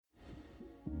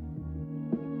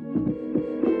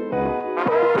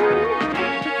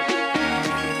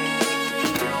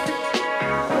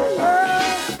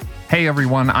Hey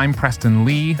everyone, I'm Preston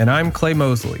Lee. And I'm Clay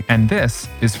Mosley. And this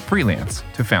is Freelance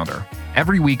to Founder.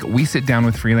 Every week, we sit down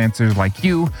with freelancers like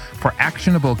you for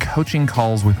actionable coaching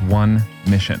calls with one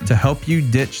mission: to help you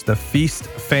ditch the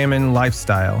feast-famine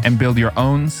lifestyle and build your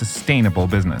own sustainable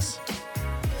business.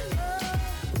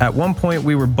 At one point,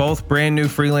 we were both brand new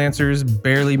freelancers,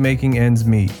 barely making ends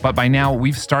meet. But by now,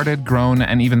 we've started, grown,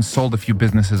 and even sold a few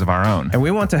businesses of our own. And we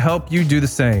want to help you do the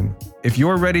same. If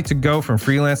you're ready to go from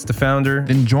freelance to founder,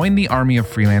 then join the army of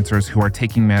freelancers who are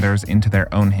taking matters into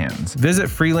their own hands. Visit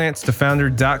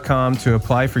freelancetofounder.com to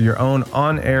apply for your own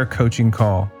on-air coaching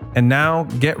call. And now,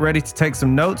 get ready to take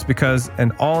some notes because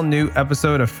an all-new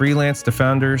episode of Freelance to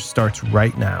Founder starts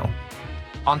right now.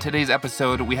 On today's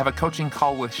episode, we have a coaching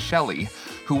call with Shelly,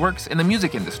 who works in the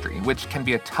music industry, which can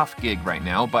be a tough gig right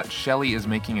now, but Shelly is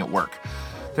making it work.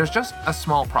 There's just a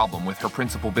small problem with her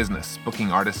principal business,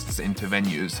 booking artists into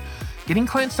venues. Getting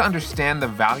clients to understand the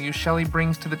value Shelly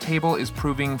brings to the table is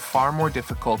proving far more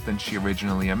difficult than she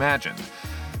originally imagined.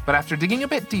 But after digging a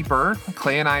bit deeper,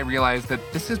 Clay and I realized that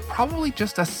this is probably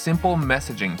just a simple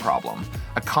messaging problem,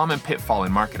 a common pitfall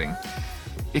in marketing.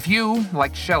 If you,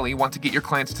 like Shelly, want to get your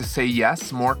clients to say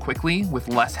yes more quickly with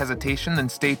less hesitation, then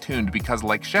stay tuned because,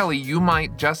 like Shelly, you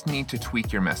might just need to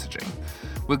tweak your messaging.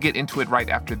 We'll get into it right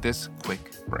after this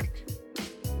quick break.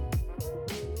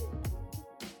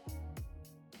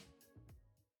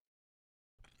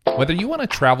 Whether you want to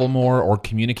travel more or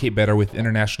communicate better with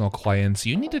international clients,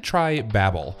 you need to try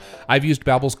Babbel. I've used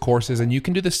Babbel's courses, and you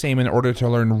can do the same in order to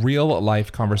learn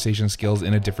real-life conversation skills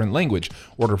in a different language.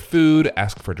 Order food,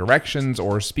 ask for directions,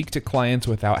 or speak to clients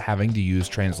without having to use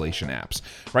translation apps.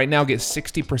 Right now, get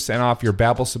 60% off your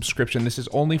Babbel subscription. This is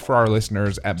only for our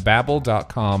listeners at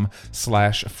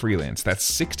babbel.com/freelance. That's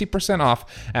 60%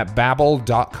 off at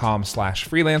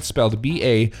babbel.com/freelance, spelled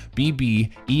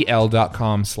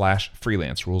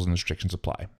BABBEL.com/freelance. Rules and restrictions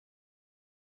apply.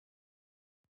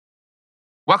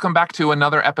 Welcome back to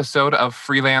another episode of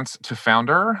Freelance to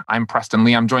Founder. I'm Preston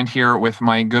Lee. I'm joined here with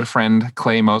my good friend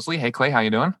Clay Mosley. Hey Clay, how you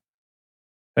doing?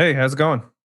 Hey, how's it going?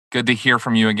 Good to hear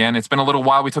from you again. It's been a little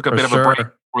while. We took a bit of a break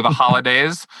for the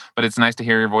holidays, but it's nice to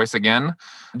hear your voice again.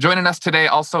 Joining us today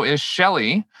also is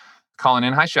Shelly calling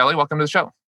in. Hi Shelly, welcome to the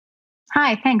show.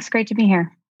 Hi, thanks. Great to be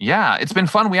here. Yeah, it's been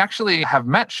fun. We actually have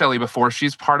met Shelly before.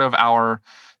 She's part of our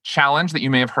challenge that you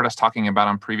may have heard us talking about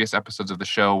on previous episodes of the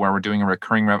show, where we're doing a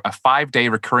 5-day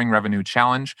recurring revenue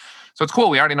challenge. So it's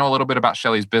cool. We already know a little bit about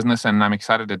Shelly's business, and I'm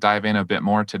excited to dive in a bit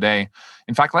more today.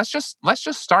 In fact, let's just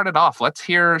start it off. Let's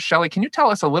hear, Shelly, can you tell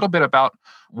us a little bit about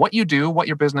what you do, what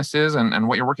your business is, and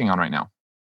what you're working on right now?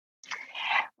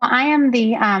 Well, I am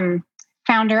the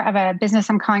founder of a business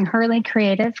I'm calling Hurley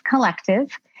Creative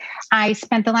Collective. I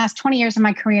spent the last 20 years of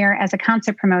my career as a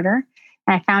concert promoter.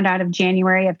 I found out of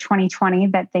January of 2020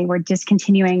 that they were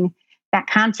discontinuing that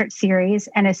concert series.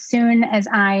 And as soon as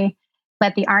I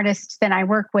let the artists that I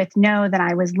work with know that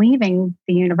I was leaving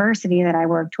the university that I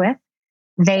worked with,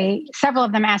 several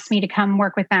of them asked me to come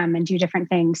work with them and do different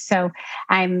things. So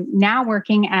I'm now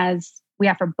working we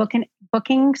offer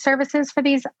booking services for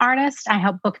these artists. I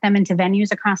help book them into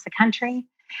venues across the country.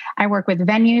 I work with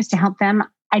venues to help them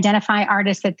identify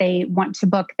artists that they want to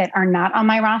book that are not on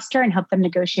my roster and help them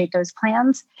negotiate those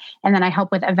plans. And then I help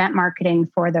with event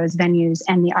marketing for those venues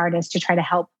and the artists to try to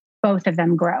help both of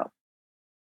them grow.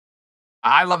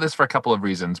 I love this for a couple of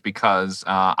reasons, because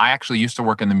I actually used to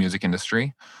work in the music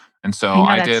industry. And so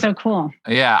that's so cool.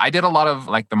 Yeah, I did a lot of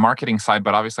like the marketing side,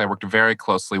 but obviously I worked very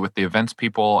closely with the events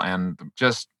people and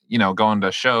just, going to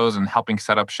shows and helping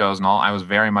set up shows and all. I was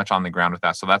very much on the ground with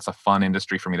that. So that's a fun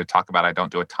industry for me to talk about. I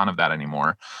don't do a ton of that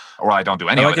anymore, or I don't do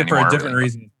any of it anymore. I like it for a different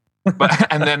reason.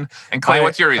 But and Clay,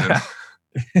 what's your reason?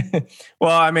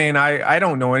 Well, I mean, I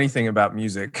don't know anything about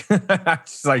music. I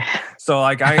was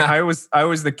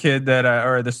the kid that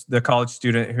or the college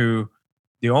student who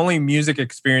the only music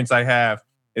experience I have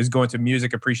is going to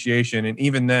music appreciation, and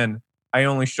even then, I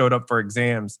only showed up for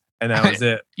exams, and that was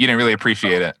it. You didn't really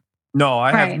appreciate it. No,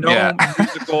 I have no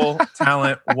musical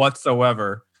talent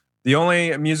whatsoever. The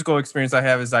only musical experience I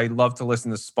have is I love to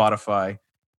listen to Spotify.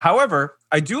 However,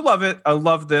 I do love it. I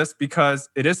love this because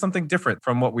it is something different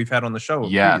from what we've had on the show.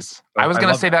 Yes. So I was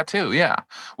going to say that too. Yeah.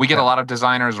 We get a lot of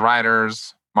designers,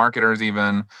 writers, marketers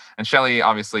even. And Shelly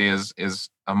obviously is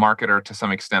a marketer to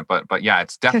some extent, but yeah,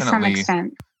 it's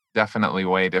definitely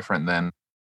way different than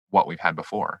what we've had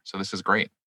before. So this is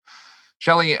great.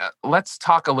 Shelly, let's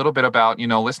talk a little bit about,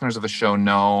 listeners of the show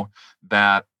know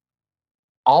that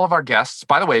all of our guests,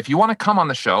 by the way, if you want to come on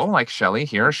the show, like Shelly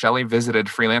here, Shelly visited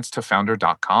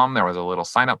freelancetofounder.com. There was a little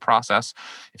sign-up process.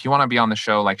 If you want to be on the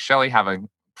show like Shelly, have a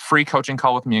free coaching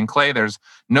call with me and Clay. There's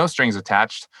no strings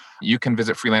attached. You can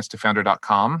visit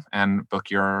freelance2founder.com and book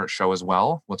your show as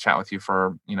well. We'll chat with you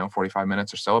for, 45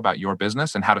 minutes or so about your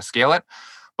business and how to scale it.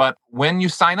 But when you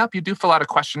sign up, you do fill out a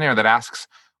questionnaire that asks,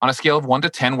 on a scale of 1 to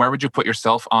 10, where would you put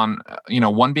yourself on,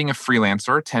 1 being a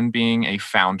freelancer, 10 being a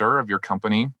founder of your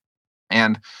company?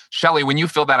 And Shelly, when you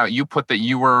fill that out, you put that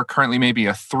you were currently maybe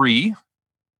a 3.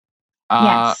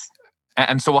 Yes.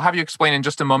 And so we'll have you explain in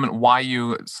just a moment why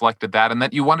you selected that and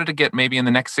that you wanted to get maybe in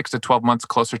the next 6 to 12 months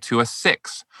closer to a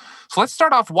 6. So let's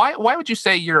start off. Why would you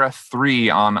say you're a 3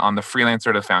 on the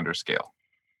freelancer to founder scale?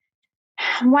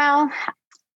 Well,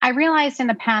 I realized in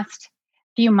the past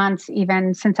few months,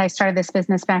 even since I started this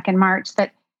business back in March,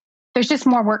 that there's just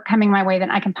more work coming my way than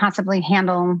I can possibly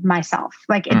handle myself.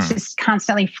 Like it's just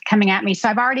constantly coming at me. So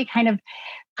I've already kind of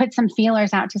put some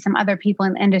feelers out to some other people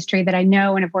in the industry that I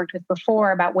know and have worked with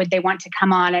before about would they want to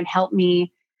come on and help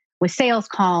me with sales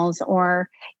calls or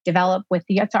develop with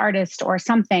the artist or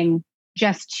something,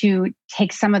 just to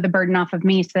take some of the burden off of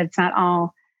me so that it's not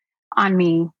all on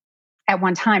me at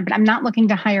one time. But I'm not looking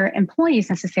to hire employees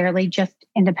necessarily, just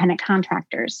independent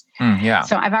contractors. Yeah.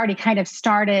 So I've already kind of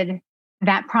started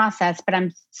that process, but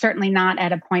I'm certainly not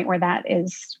at a point where that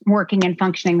is working and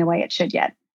functioning the way it should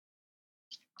yet.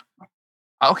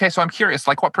 Okay, so I'm curious,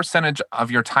 like what percentage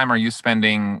of your time are you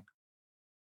spending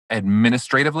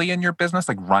administratively in your business,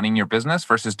 like running your business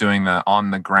versus doing the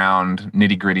on the ground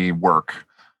nitty gritty work,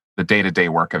 the day-to-day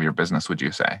work of your business, would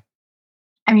you say?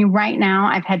 I mean, right now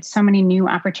I've had so many new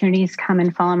opportunities come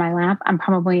and fall in my lap. I'm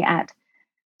probably at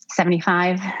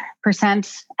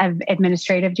 75% of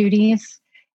administrative duties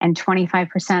and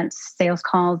 25% sales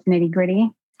calls, nitty gritty.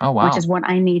 Oh, wow. Which is what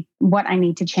I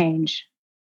need to change.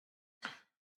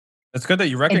 It's good that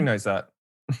you recognize that.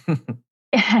 a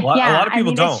Yeah, lot of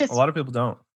people I mean, don't. A lot of people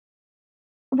don't.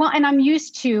 Well, and I'm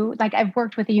used to, like, I've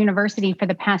worked with a university for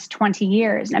the past 20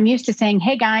 years. And I'm used to saying,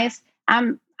 hey guys,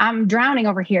 I'm drowning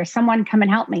over here. Someone come and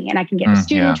help me. And I can get a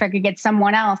student or I could get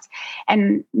someone else.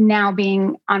 And now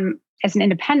being on as an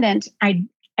independent, I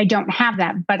don't have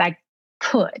that, but I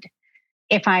could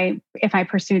if I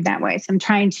pursued that way. So I'm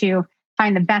trying to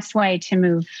find the best way to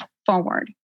move forward.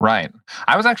 Right.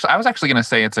 I was actually going to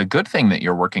say it's a good thing that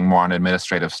you're working more on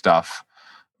administrative stuff,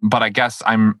 but I guess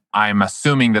I'm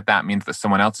assuming that means that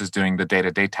someone else is doing the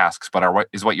day-to-day tasks. But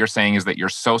what you're saying is that you're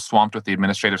so swamped with the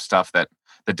administrative stuff that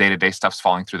the day-to-day stuff's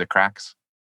falling through the cracks?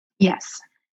 Yes.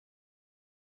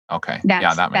 Okay. That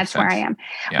makes sense. That's where I am.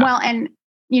 Yeah. Well, and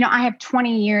I have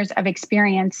 20 years of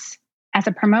experience as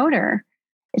a promoter.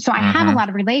 So I have a lot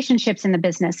of relationships in the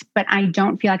business, but I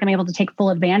don't feel like I'm able to take full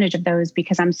advantage of those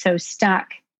because I'm so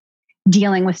stuck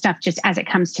dealing with stuff just as it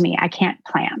comes to me. I can't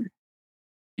plan.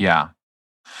 Yeah.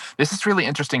 This is really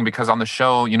interesting because on the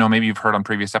show, maybe you've heard on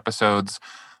previous episodes,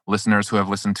 listeners who have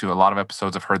listened to a lot of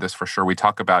episodes have heard this for sure. We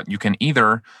talk about you can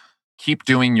either keep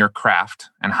doing your craft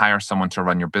and hire someone to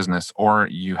run your business, or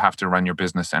you have to run your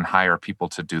business and hire people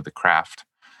to do the craft.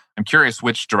 I'm curious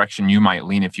which direction you might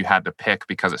lean if you had to pick,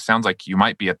 because it sounds like you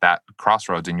might be at that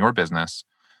crossroads in your business.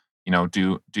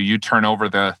 Do you turn over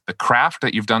the craft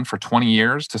that you've done for 20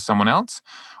 years to someone else?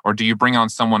 Or do you bring on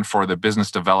someone for the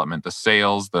business development, the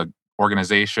sales, the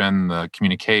organization, the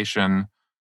communication,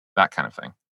 that kind of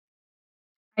thing?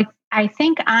 I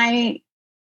think I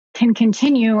can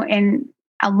continue in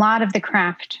a lot of the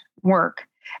craft work,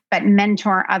 but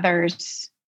mentor others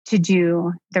to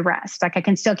do the rest. Like I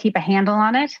can still keep a handle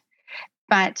on it,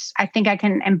 but I think I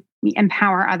can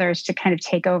empower others to kind of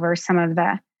take over some of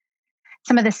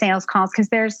the sales calls. Because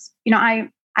there's, I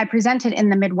presented in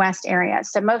the Midwest area.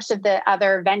 So most of the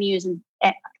other venues and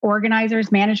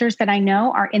organizers, managers that I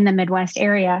know are in the Midwest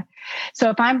area. So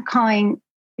if I'm calling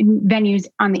venues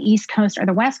on the East Coast or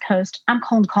the West Coast, I'm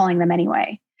cold calling them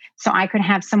anyway. So I could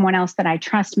have someone else that I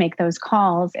trust make those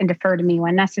calls and defer to me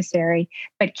when necessary,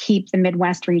 but keep the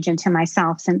Midwest region to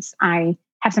myself since I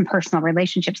have some personal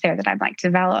relationships there that I'd like to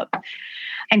develop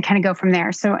and kind of go from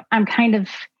there. So I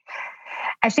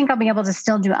think I'll be able to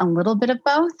still do a little bit of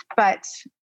both, but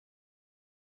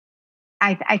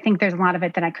I think there's a lot of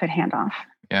it that I could hand off.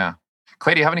 Yeah.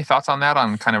 Clay, do you have any thoughts on that,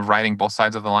 on kind of riding both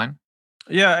sides of the line?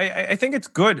 Yeah, I think it's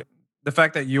good. The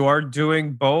fact that you are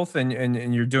doing both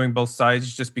and you're doing both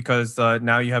sides, just because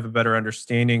now you have a better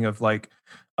understanding of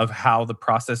how the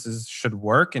processes should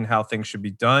work and how things should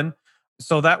be done.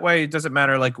 So that way it doesn't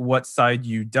matter like what side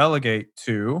you delegate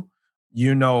to,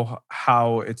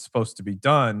 how it's supposed to be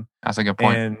done. That's a good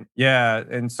point.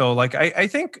 And so like I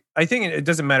think it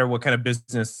doesn't matter what kind of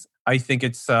business. I think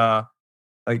it's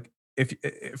like if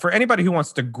for anybody who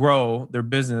wants to grow their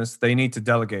business, they need to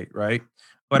delegate, right?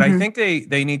 But I think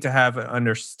they need to have an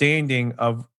understanding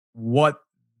of what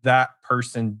that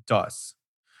person does.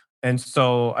 And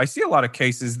so I see a lot of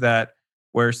cases that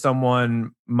where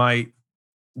someone might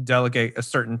delegate a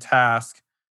certain task,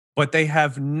 but they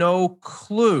have no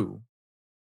clue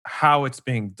how it's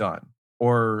being done,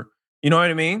 or you know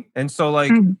what I mean? And so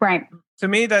like Right. to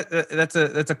me that's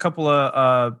a couple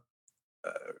of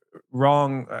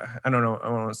wrong, I don't know, I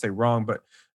don't want to say wrong, but a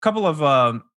couple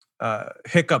of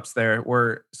hiccups there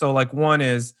where, so like one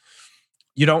is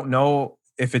you don't know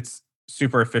if it's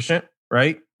super efficient,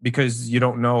 right? Because you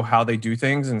don't know how they do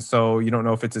things. And so you don't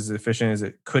know if it's as efficient as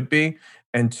it could be.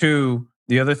 And two,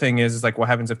 the other thing is like, what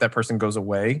happens if that person goes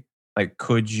away? Like,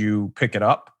 could you pick it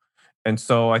up? And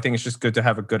so I think it's just good to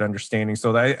have a good understanding.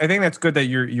 So I think that's good that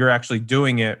you're actually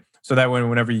doing it, so that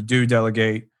whenever you do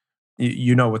delegate,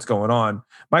 you know what's going on.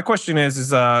 My question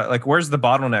is like, where's the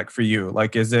bottleneck for you?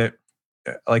 Like, is it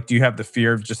like, do you have the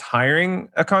fear of just hiring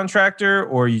a contractor,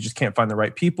 or you just can't find the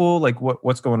right people? Like,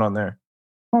 what's going on there?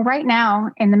 Well, right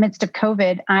now, in the midst of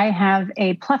COVID, I have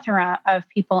a plethora of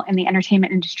people in the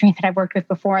entertainment industry that I've worked with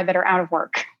before that are out of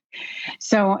work.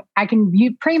 So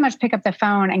you pretty much pick up the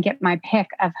phone and get my pick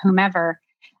of whomever.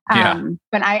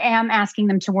 But I am asking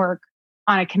them to work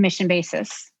on a commission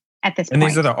basis at this point. And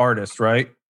these are the artists, right?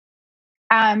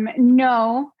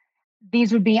 No,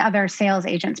 these would be other sales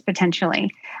agents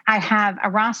potentially. I have a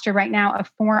roster right now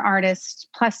of 4 artists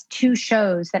plus 2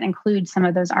 shows that include some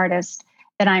of those artists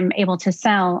that I'm able to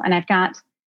sell. And I've got,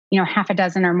 half a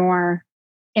dozen or more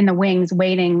in the wings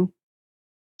waiting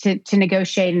to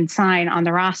negotiate and sign on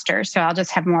the roster. So I'll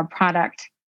just have more product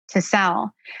to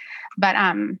sell. But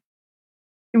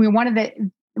one of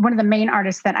the main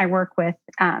artists that I work with,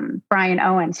 Brian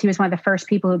Owens, he was one of the first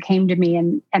people who came to me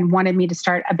and wanted me to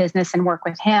start a business and work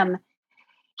with him.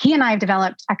 He and I have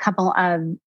developed a couple of,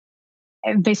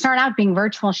 they start out being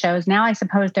virtual shows. Now I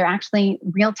suppose they're actually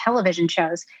real television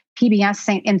shows.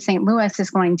 PBS in St. Louis is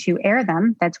going to air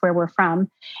them. That's where we're from.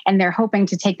 And they're hoping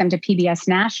to take them to PBS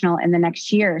National in the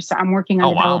next year. So I'm working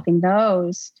on developing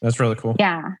those. That's really cool.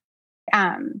 Yeah.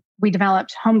 We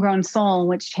developed Homegrown Soul,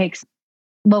 which takes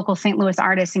local St. Louis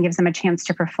artists and gives them a chance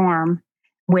to perform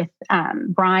with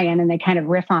Brian. And they kind of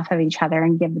riff off of each other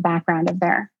and give the background of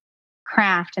their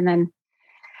craft. And then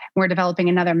we're developing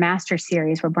another master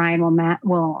series where Brian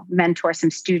will mentor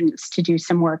some students to do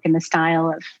some work in the style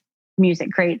of music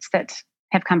greats that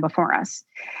have come before us.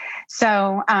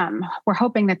 So we're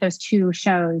hoping that those 2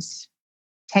 shows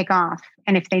take off.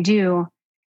 And if they do,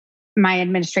 my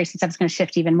administration stuff is going to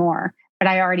shift even more. But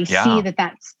I already see that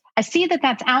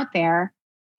that's out there.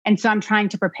 And so I'm trying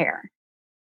to prepare.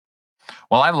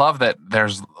 Well, I love that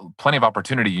there's plenty of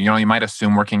opportunity. You might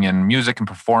assume working in music and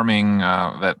performing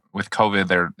that with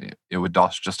COVID, it would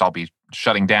just all be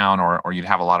shutting down, or you'd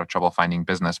have a lot of trouble finding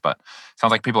business. But it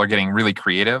sounds like people are getting really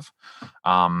creative,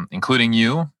 including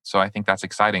you. So I think that's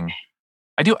exciting.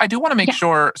 I do want to make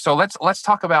sure. So let's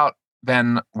talk about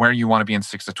then where you want to be in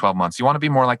 6 to 12 months. You want to be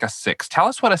more like a 6. Tell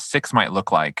us what a 6 might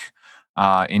look like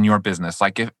in your business.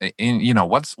 Like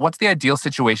what's the ideal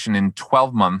situation in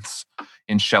 12 months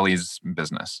in Shelly's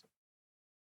business?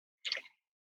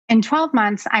 In 12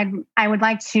 months, I would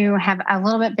like to have a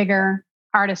little bit bigger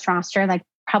artist roster, like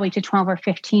probably to 12 or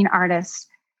 15 artists,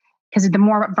 because the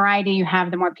more variety you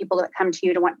have, the more people that come to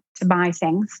you to want to buy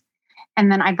things.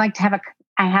 And then I'd like to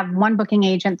I have 1 booking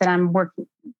agent that I'm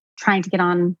trying to get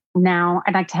on now.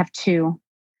 I'd like to have 2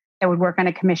 that would work on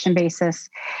a commission basis.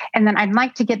 And then I'd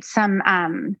like to get some,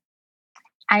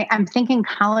 I'm thinking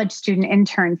college student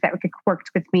interns that would work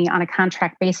with me on a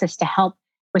contract basis to help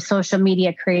with social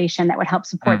media creation, that would help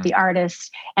support the artists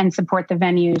and support the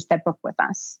venues that book with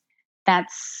us.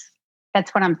 That's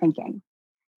what I'm thinking.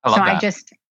 I love that.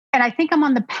 And I think I'm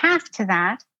on the path to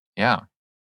that. Yeah.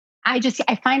 I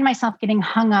find myself getting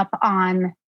hung up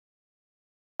on,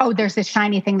 there's this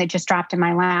shiny thing that just dropped in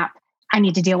my lap. I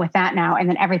need to deal with that now. And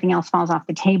then everything else falls off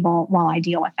the table while I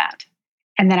deal with that.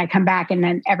 And then I come back and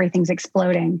then everything's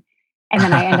exploding. And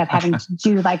then I end up having to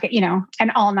do an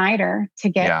all-nighter to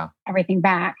get everything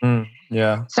back.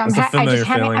 Yeah. So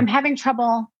I'm having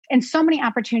trouble, and so many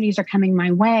opportunities are coming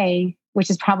my way, which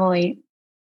is probably,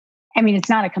 it's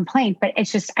not a complaint, but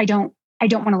it's just, I don't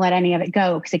want to let any of it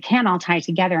go because it can all tie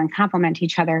together and complement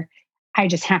each other. I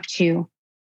just have to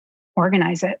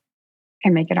organize it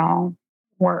and make it all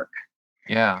work.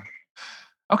 Yeah.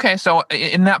 Okay. So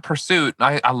in that pursuit,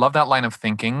 I love that line of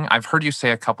thinking. I've heard you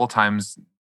say a couple times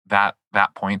that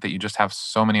point that you just have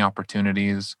so many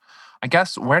opportunities. I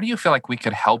guess, where do you feel like we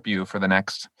could help you for the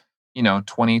next,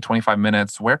 20, 25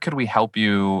 minutes? Where could we help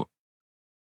you?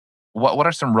 What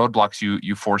are some roadblocks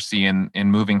you foresee in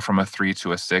moving from a 3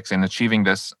 to a 6 and achieving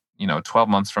this, 12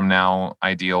 months from now,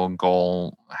 ideal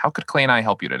goal. How could Clay and I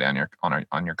help you today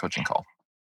on your coaching call?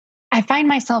 I find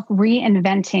myself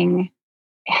reinventing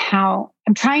how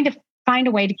I'm trying to find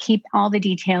a way to keep all the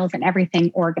details and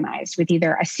everything organized with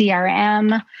either a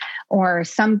CRM or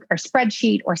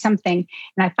spreadsheet or something.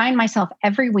 And I find myself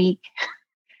every week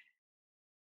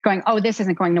going, oh, this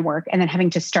isn't going to work, and then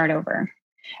having to start over.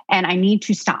 And I need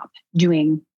to stop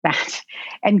doing that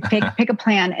and pick a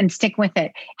plan and stick with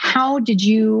it. How did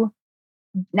you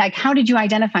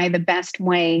identify the best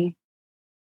way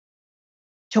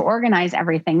to organize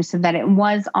everything so that it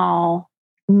was all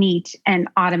neat and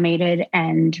automated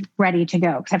and ready to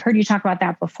go? Because I've heard you talk about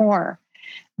that before,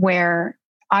 where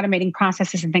automating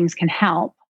processes and things can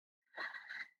help.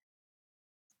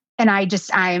 And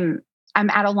I'm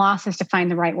at a loss as to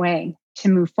find the right way to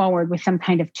move forward with some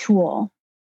kind of tool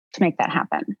to make that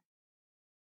happen.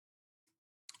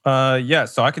 Yeah,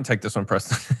 so I can take this one,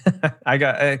 Preston. I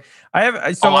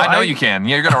know you can.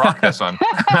 You're gonna rock this one.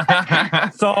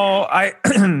 So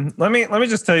let me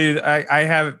just tell you, I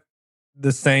have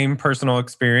the same personal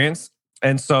experience,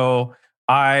 and so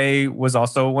I was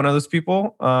also one of those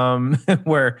people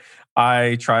where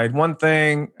I tried one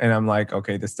thing and I'm like,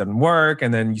 okay, this doesn't work,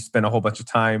 and then you spend a whole bunch of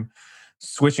time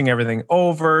switching everything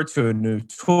over to a new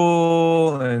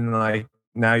tool, and like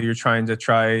now you're trying to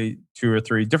try 2 or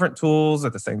 3 different tools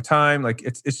at the same time. Like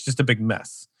it's just a big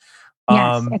mess.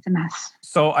 Yes, it's a mess.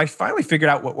 So I finally figured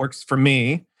out what works for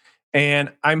me,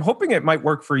 and I'm hoping it might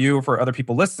work for you or for other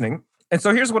people listening. And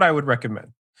so here's what I would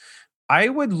recommend. I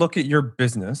would look at your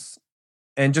business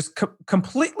and just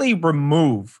completely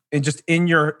remove, and just in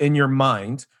your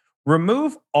mind,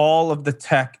 remove all of the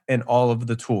tech and all of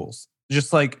the tools.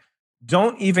 Just like,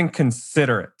 don't even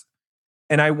consider it.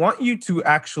 And I want you to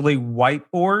actually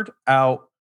whiteboard out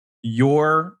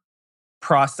your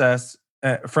process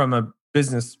from a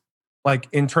business, like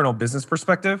internal business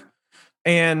perspective.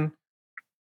 And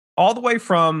all the way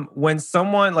from when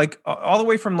someone all the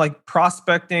way from like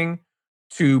prospecting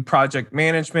to project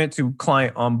management to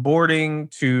client onboarding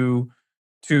to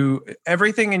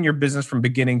everything in your business from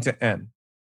beginning to end.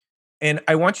 And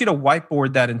I want you to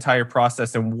whiteboard that entire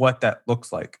process and what that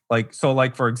looks like. Like,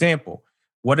 for example,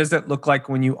 what does it look like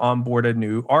when you onboard a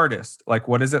new artist? Like,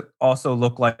 what does it also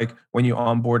look like when you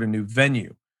onboard a new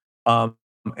venue?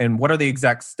 And what are the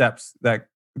exact steps that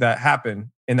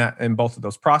happen in both of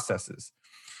those processes?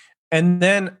 And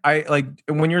then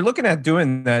when you're looking at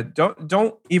doing that,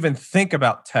 don't even think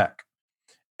about tech.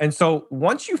 And so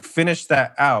once you finish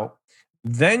that out,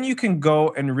 then you can go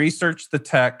and research the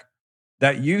tech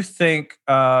that you think,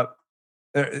 go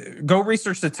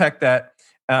research the tech that,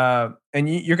 and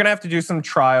you're going to have to do some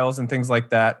trials and things like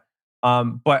that.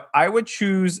 But I would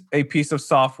choose a piece of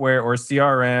software or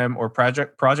CRM or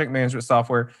project management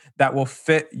software that will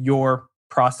fit your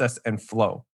process and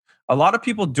flow. A lot of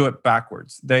people do it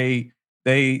backwards. They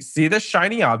see this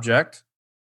shiny object,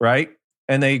 right?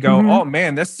 And they go, oh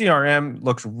man, this CRM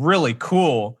looks really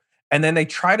cool. And then they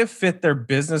try to fit their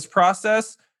business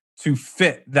process to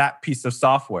fit that piece of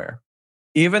software,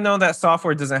 even though that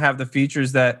software doesn't have the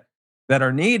features that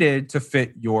are needed to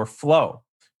fit your flow.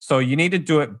 So you need to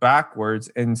do it backwards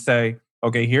and say,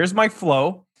 okay, here's my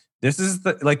flow. This is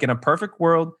in a perfect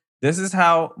world, this is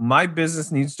how my business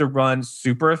needs to run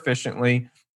super efficiently,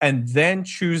 and then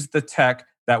choose the tech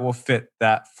that will fit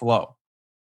that flow.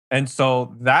 And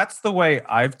so that's the way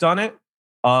I've done it.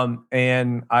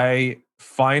 And I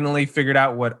finally figured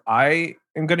out what I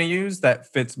am going to use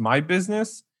that fits my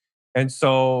business. And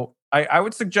so I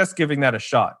would suggest giving that a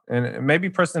shot. And maybe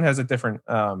Preston has a different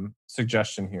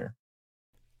suggestion here.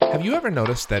 Have you ever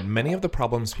noticed that many of the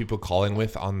problems people call in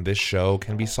with on this show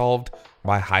can be solved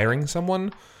by hiring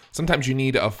someone? Sometimes you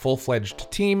need a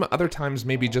full-fledged team, other times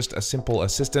maybe just a simple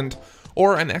assistant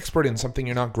or an expert in something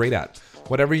you're not great at.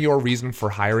 Whatever your reason for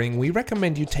hiring, we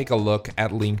recommend you take a look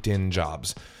at LinkedIn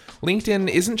Jobs. LinkedIn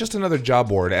isn't just another job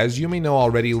board. As you may know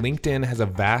already, LinkedIn has a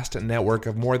vast network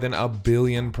of more than 1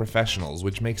 billion professionals,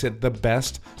 which makes it the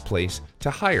best place to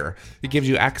hire. It gives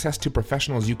you access to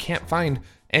professionals you can't find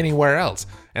anywhere else.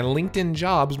 And LinkedIn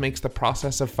Jobs makes the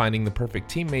process of finding the perfect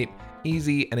teammate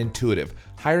easy and intuitive.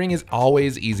 Hiring is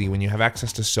always easy when you have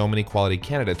access to so many quality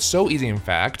candidates. So easy, in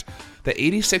fact, that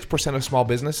 86% of small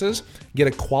businesses get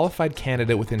a qualified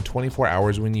candidate within 24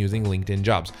 hours when using LinkedIn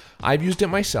Jobs. I've used it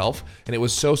myself, and it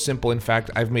was so simple. In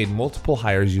fact, I've made multiple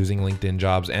hires using LinkedIn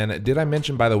Jobs. And did I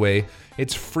mention, by the way,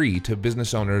 it's free to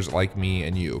business owners like me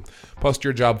and you. Post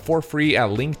your job for free at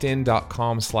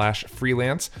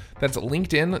linkedin.com/freelance. That's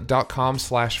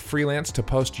linkedin.com/freelance to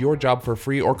post your job for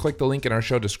free, or click the link in our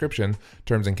show description.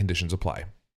 Terms and conditions apply.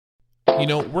 You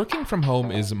know, working from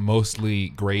home is mostly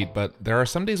great, but there are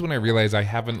some days when I realize I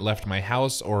haven't left my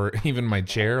house or even my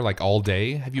chair like all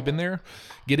day. Have you been there?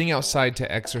 Getting outside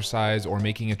to exercise or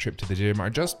making a trip to the gym are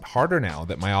just harder now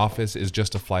that my office is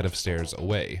just a flight of stairs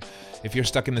away. If you're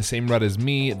stuck in the same rut as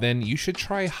me, then you should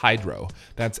try Hydrow.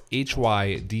 That's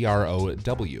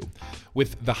HYDROW.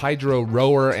 With the Hydrow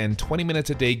rower and 20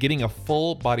 minutes a day, getting a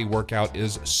full body workout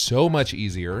is so much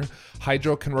easier.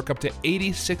 Hydrow can work up to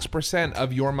 86%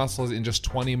 of your muscles in just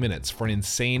 20 minutes for an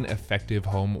insane effective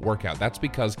home workout. That's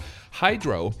because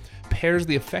Hydrow pairs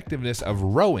the effectiveness of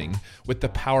rowing with the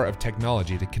power of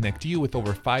technology to connect you with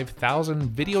over 5,000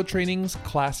 video trainings,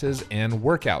 classes, and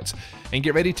workouts. And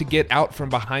get ready to get out from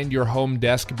behind your home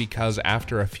desk, because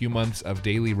after a few months of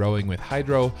daily rowing with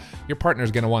Hydrow, your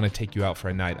partner's going to want to take you out for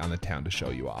a night on the town to show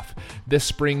you off. This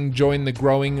spring, join the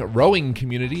growing rowing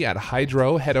community at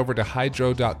Hydrow. Head over to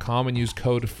hydrow.com and use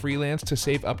code FREELANCE to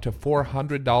save up to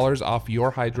 $400 off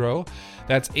your Hydrow.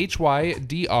 That's HYDROW.com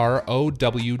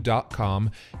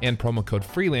and promo code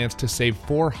FREELANCE to save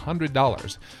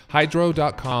 $400.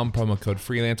 Hydrow.com, promo code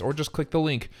FREELANCE, or just click the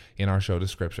link in our show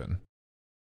description.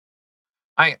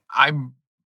 I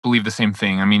believe the same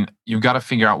thing. I mean, you've got to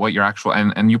figure out what your actual,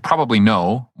 and you probably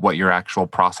know what your actual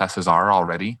processes are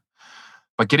already,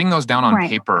 but getting those down on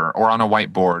paper or on a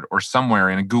whiteboard or somewhere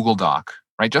in a Google Doc,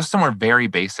 right? Just somewhere very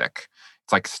basic.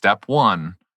 It's like step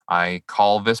 1, I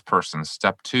call this person.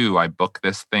 Step 2, I book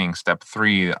this thing. Step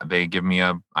 3, they give me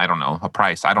a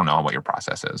price. I don't know what your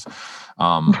process is.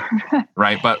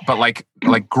 Right. But like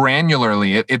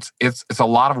granularly, it's a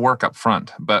lot of work up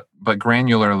front, but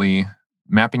granularly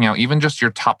mapping out even just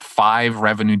your top 5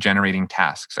 revenue generating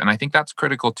tasks. And I think that's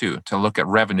critical too, to look at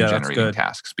revenue generating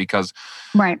tasks, because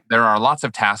there are lots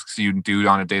of tasks you do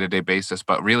on a day-to-day basis,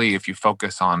 but really if you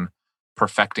focus on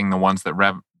perfecting the ones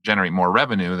that generate more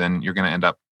revenue, then you're going to end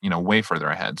up, way further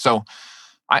ahead. So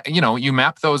you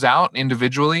map those out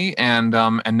individually, and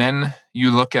then you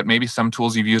look at maybe some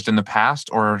tools you've used in the past,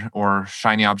 or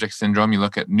shiny object syndrome. You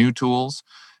look at new tools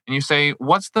and you say,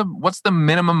 what's the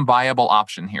minimum viable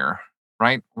option here?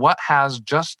 Right? What has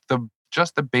just the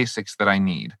basics that I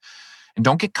need? And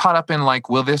don't get caught up in like,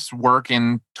 will this work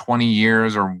in 20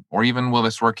 years or even will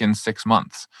this work in 6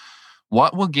 months?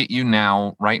 What will get you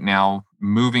right now,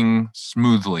 moving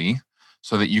smoothly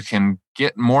so that you can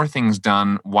get more things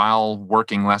done while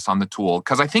working less on the tool?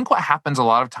 Because I think what happens a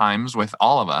lot of times with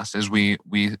all of us is we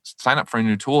sign up for a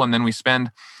new tool and then we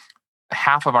spend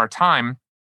half of our time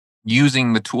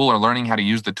using the tool or learning how to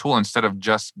use the tool instead of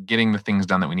just getting the things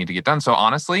done that we need to get done. So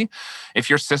honestly, if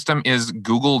your system is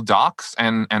Google Docs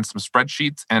and some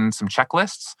spreadsheets and some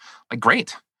checklists, like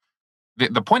great.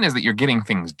 The point is that you're getting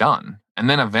things done. And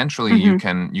then eventually you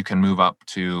can move up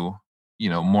to,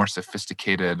 more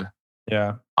sophisticated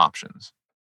options.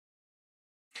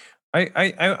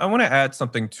 I want to add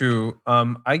something too.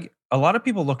 A lot of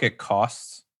people look at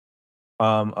costs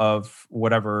of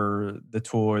whatever the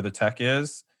tool or the tech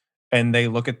is, and they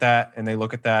look at that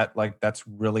like that's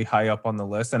really high up on the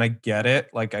list. And I get it.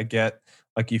 Like I get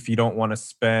like if you don't want to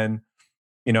spend,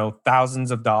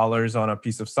 thousands of dollars on a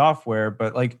piece of software,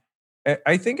 but like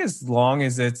I think as long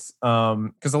as it's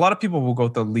because a lot of people will go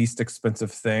with the least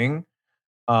expensive thing.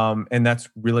 And that's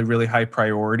really, really high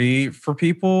priority for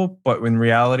people. But in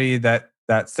reality, that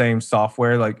same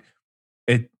software, like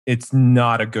it's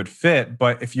not a good fit.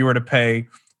 But if you were to pay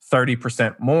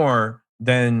 30% more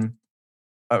than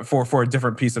for a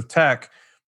different piece of tech,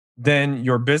 then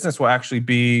your business will actually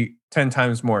be 10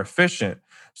 times more efficient.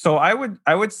 So I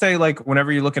would say, like,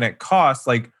 whenever you're looking at costs,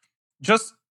 like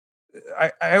just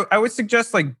I would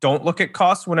suggest, like, don't look at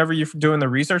costs whenever you're doing the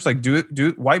research. Like do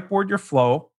whiteboard your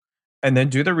flow, and then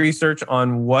do the research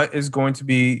on what is going to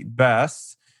be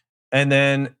best. And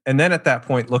then at that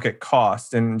point, look at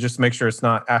cost and just make sure it's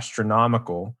not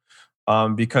astronomical.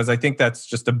 Because I think that's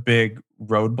just a big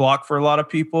roadblock for a lot of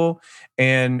people.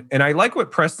 And I like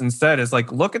what Preston said is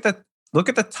like, look at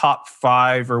the top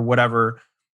 5 or whatever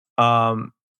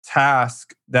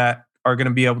task that are going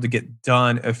to be able to get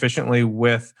done efficiently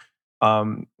with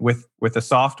the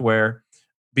software,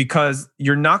 because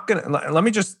you're not going to, let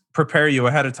me just prepare you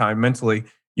ahead of time mentally.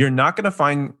 You're not going to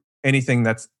find anything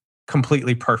that's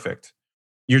completely perfect.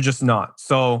 You're just not.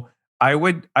 So I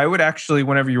would actually,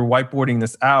 whenever you're whiteboarding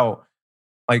this out,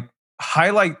 like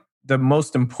highlight the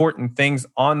most important things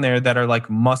on there that are like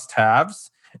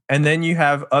must-haves. And then you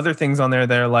have other things on there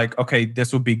that are like, okay,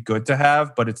 this would be good to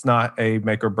have, but it's not a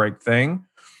make or break thing.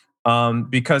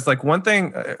 Because like one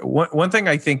thing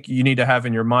I think you need to have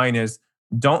in your mind is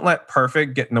don't let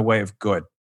perfect get in the way of good.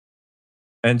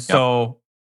 And so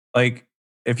like,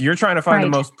 if you're trying to find the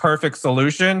most perfect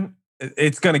solution,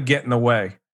 it's going to get in the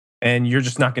way. and you're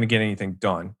just not going to get anything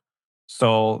done.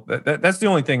 So that's the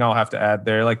only thing I'll have to add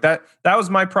there. Like that was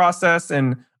my process,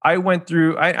 and I went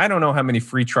through. I don't know how many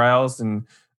free trials, and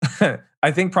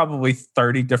I think probably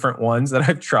 30 different ones that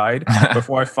I've tried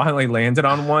before I finally landed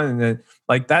on one. And then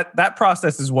like that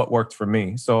process is what worked for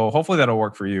me. So hopefully that'll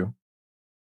work for you.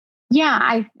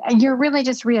 Yeah, you're really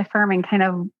just reaffirming kind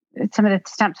of some of the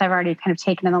steps I've already kind of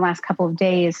taken in the last couple of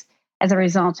days as a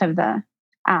result of the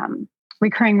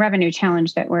recurring revenue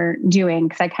challenge that we're doing.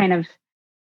 Because I kind of,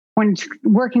 when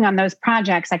working on those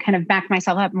projects, I kind of backed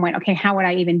myself up and went, okay, how would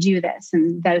I even do this?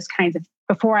 And those kinds of,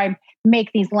 before I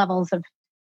make these levels of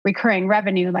recurring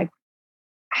revenue, like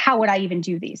how would I even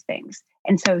do these things?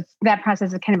 And so that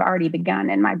process has kind of already begun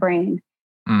in my brain.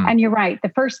 And you're right.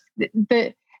 The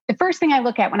first thing I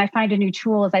look at when I find a new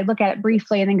tool is I look at it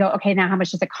briefly and then go, okay, now how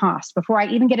much does it cost? Before I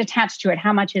even get attached to it,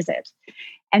 how much is it?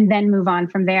 And then move on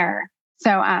from there. So,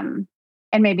 and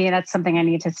maybe that's something I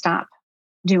need to stop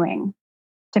doing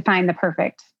to find the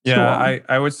perfect tool.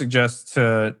 I would suggest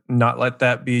to not let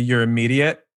that be your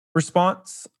immediate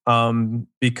response,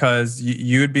 because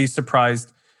you would be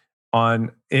surprised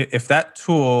on if that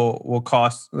tool will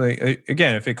cost, like,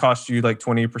 again, if it costs you like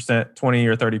 20%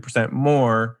 or 30%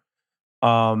 more,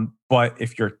 but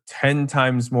if you're 10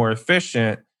 times more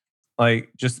efficient,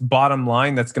 like just bottom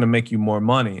line, that's going to make you more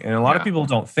money. And a lot of people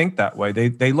don't think that way.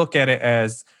 They look at it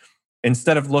as,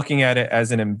 instead of looking at it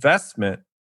as an investment,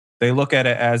 they look at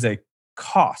it as a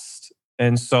cost.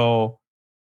 And so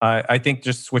I think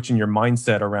just switching your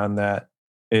mindset around that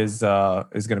is going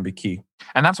to be key.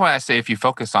 And that's why I say if you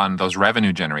focus on those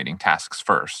revenue generating tasks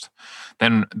first,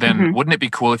 then wouldn't it be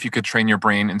cool if you could train your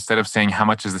brain, instead of saying how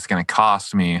much is this going to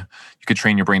cost me, you could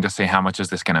train your brain to say how much is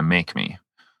this going to make me,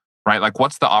 right? Like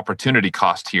what's the opportunity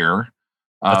cost here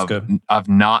of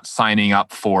not signing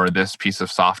up for this piece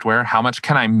of software? How much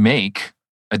can I make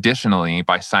additionally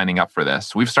by signing up for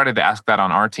this? We've started to ask that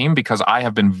on our team because I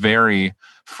have been very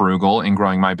frugal in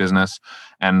growing my business,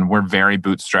 and we're very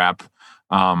bootstrap.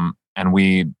 And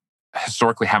we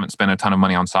historically haven't spent a ton of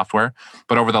money on software.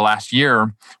 But over the last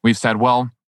year, we've said,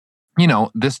 well, you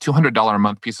know, this $200 a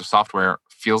month piece of software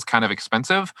feels kind of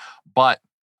expensive, but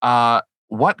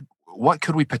what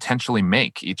could we potentially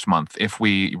make each month if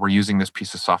we were using this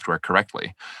piece of software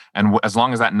correctly? And as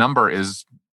long as that number is,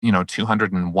 you know,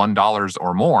 $201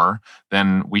 or more,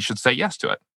 then we should say yes to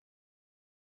it.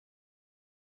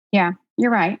 Yeah,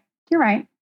 you're right. You're right.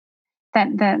 That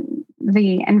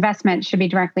the investment should be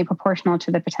directly proportional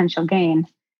to the potential gain.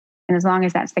 And as long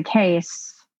as that's the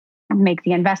case, make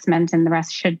the investment and the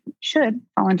rest should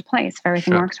fall into place if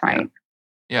everything works right.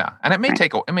 Yeah. And it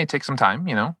may take some time,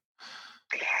 you know.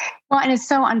 Well, and it's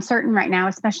so uncertain right now,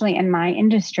 especially in my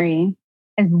industry,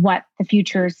 as what the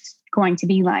future is going to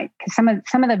be like. Because some of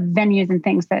the venues and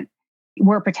things that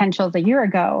were potentials a year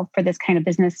ago for this kind of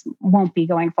business won't be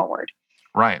going forward.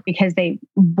 Right. Because they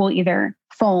will either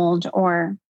fold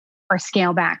or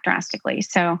scale back drastically.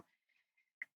 So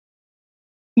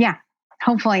yeah,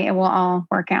 hopefully it will all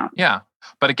work out. Yeah.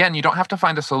 But again, you don't have to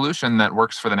find a solution that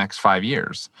works for the next 5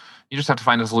 years. You just have to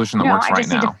find a solution that works right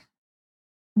now.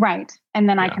 Right. And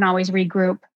then I can always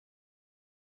regroup.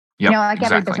 Yep,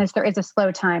 every business, there is a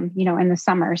slow time, in the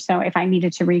summer. So if I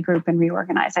needed to regroup and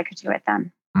reorganize, I could do it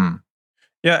then.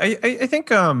 Yeah, I think,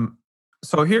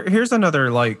 so here's another,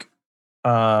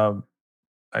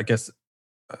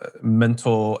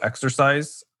 mental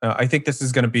exercise. I think this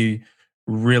is going to be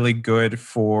really good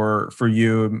for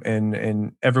you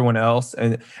and everyone else.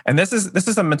 And this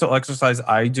is a mental exercise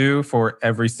I do for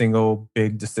every single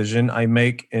big decision I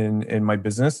make in my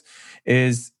business.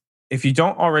 Is if you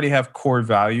don't already have core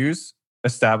values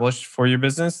established for your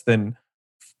business, then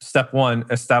step one,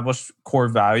 establish core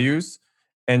values.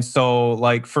 And so,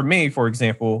 for me, for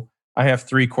example, I have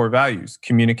 3 core values: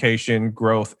 communication,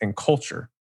 growth, and culture.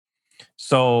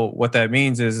 So what that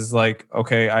means is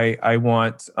okay, I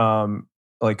want,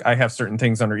 I have certain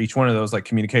things under each one of those, like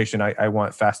communication. I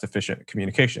want fast, efficient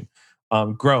communication.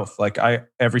 Growth,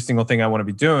 every single thing I want to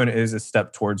be doing is a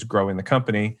step towards growing the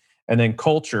company. And then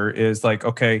culture is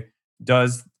okay,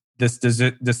 does this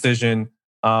decision,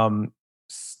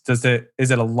 is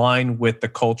it align with the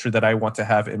culture that I want to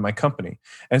have in my company?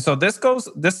 And so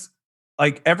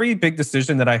every big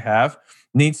decision that I have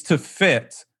needs to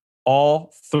fit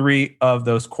all 3 of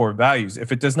those core values.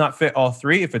 If it does not fit all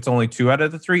 3, if it's only 2 out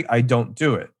of the 3, I don't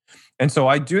do it. And so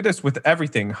I do this with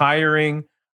everything: hiring,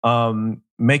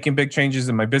 making big changes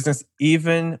in my business,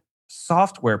 even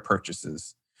software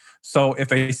purchases. So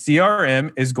if a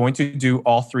CRM is going to do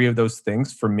all 3 of those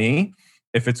things for me,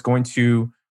 if it's going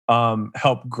to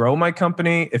help grow my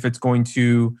company, if it's going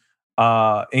to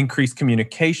increase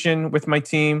communication with my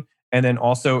team, And then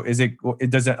also,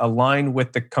 does it align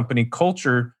with the company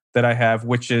culture that I have,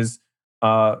 which is we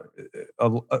do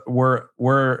a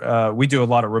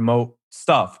lot of remote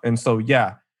stuff. And so,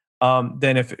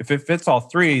 then if it fits all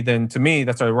three, then to me,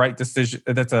 that's a right decision.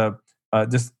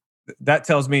 That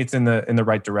tells me it's in the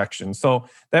right direction. So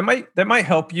that might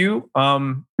help you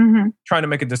trying to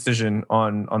make a decision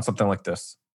on something like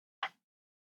this.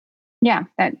 Yeah,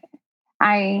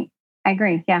 I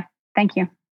agree. Yeah, thank you.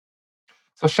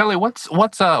 So Shelly,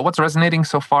 what's resonating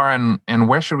so far, and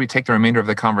where should we take the remainder of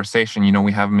the conversation?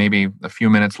 We have maybe a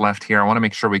few minutes left here. I want to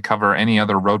make sure we cover any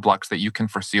other roadblocks that you can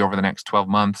foresee over the next 12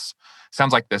 months.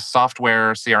 Sounds like this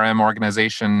software CRM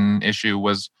organization issue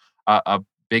was a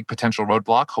big potential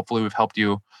roadblock. Hopefully we've helped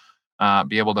you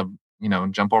be able to,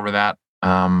 jump over that.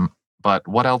 But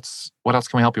what else can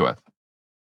we help you with?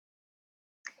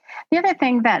 The other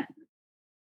thing that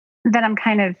I'm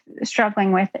kind of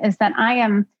struggling with is that I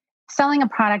am selling a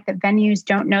product that venues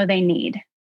don't know they need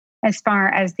as far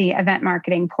as the event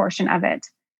marketing portion of it,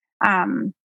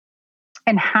 and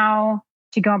how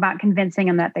to go about convincing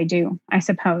them that they do, I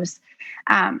suppose.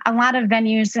 A lot of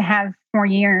venues have for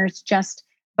years just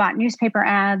bought newspaper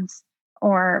ads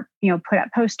or, put up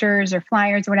posters or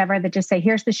flyers or whatever that just say,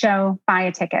 here's the show, buy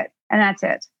a ticket, and that's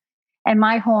it. And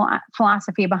my whole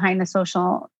philosophy behind the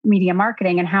social media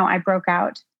marketing and how I broke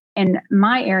out in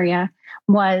my area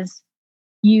was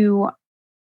you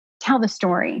tell the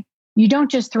story. You don't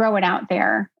just throw it out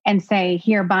there and say,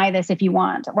 here, buy this if you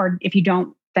want, or if you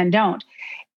don't, then don't.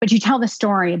 But you tell the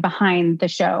story behind the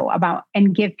show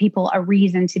and give people a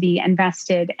reason to be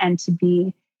invested and to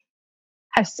be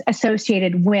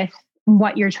associated with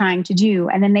what you're trying to do.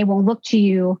 And then they will look to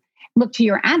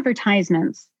your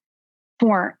advertisements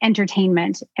for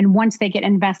entertainment. And once they get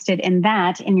invested in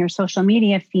that in your social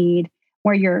media feed,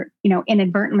 where you're,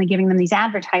 inadvertently giving them these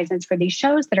advertisements for these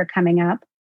shows that are coming up,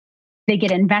 they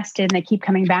get invested and they keep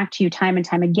coming back to you time and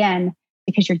time again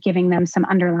because you're giving them some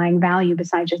underlying value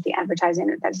besides just the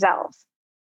advertising themselves.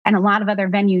 And a lot of other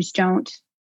venues don't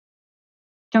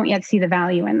yet see the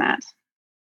value in that.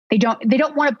 They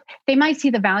don't want to, they might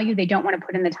see the value, they don't want to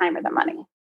put in the time or the money.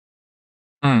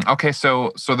 Okay,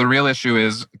 so the real issue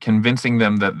is convincing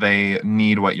them that they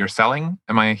need what you're selling.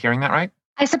 Am I hearing that right?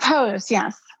 I suppose,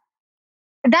 yes.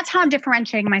 That's how I'm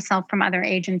differentiating myself from other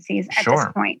agencies at this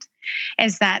point,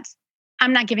 is that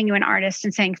I'm not giving you an artist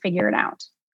and saying, figure it out.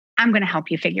 I'm going to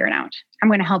help you figure it out. I'm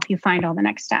going to help you find all the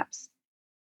next steps.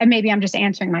 And maybe I'm just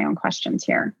answering my own questions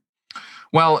here.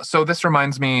 Well, so this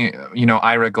reminds me,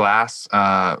 Ira Glass,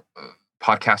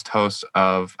 podcast host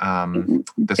of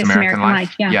This American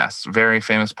Life. Yeah. Yes, very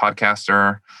famous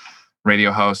podcaster,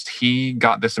 radio host. He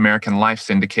got This American Life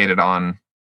syndicated on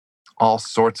all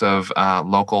sorts of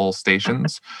local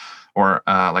stations or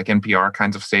like NPR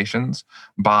kinds of stations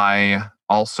by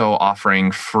also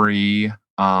offering free,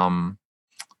 what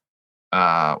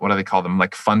do they call them?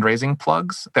 Like fundraising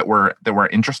plugs that were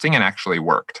interesting and actually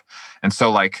worked. And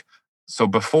so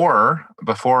before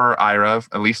Ira,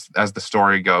 at least as the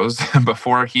story goes,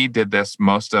 before he did this,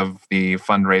 most of the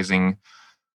fundraising,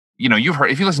 you've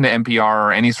heard, if you listen to NPR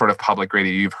or any sort of public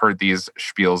radio, you've heard these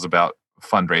spiels about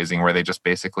fundraising where they just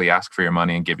basically ask for your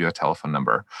money and give you a telephone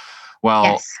number. Well,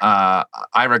 yes.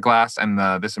 Ira Glass and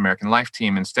the This American Life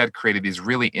team instead created these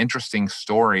really interesting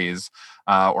stories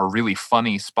or really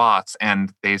funny spots,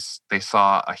 and they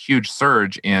saw a huge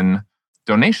surge in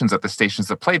donations at the stations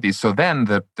that played these. So then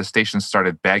the stations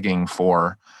started begging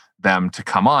for them to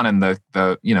come on, and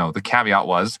the caveat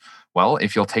was, well,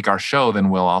 if you'll take our show, then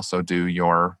we'll also do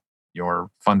your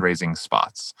fundraising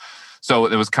spots. So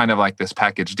it was kind of like this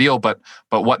package deal. But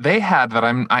what they had that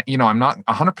I'm not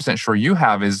 100% sure you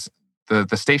have is the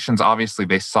stations, obviously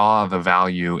they saw the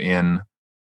value in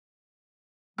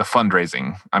the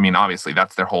fundraising. I mean, obviously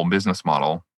that's their whole business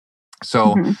model.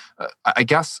 So I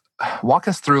guess walk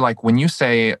us through, like, when you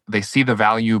say they see the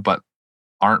value but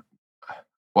aren't,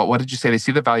 what did you say? They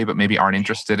see the value but maybe aren't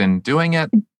interested in doing it?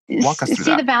 Walk us through that.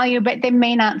 See the value, but they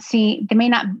may not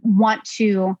want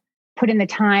to put in the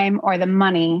time or the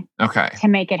money to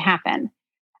make it happen.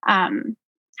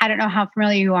 I don't know how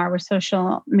familiar you are with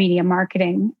social media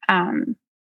marketing,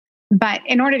 but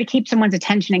in order to keep someone's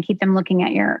attention and keep them looking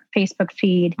at your Facebook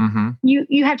feed,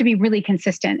 you have to be really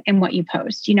consistent in what you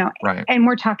post, right. And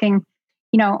we're talking,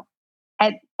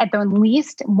 at the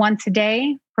least once a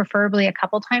day, preferably a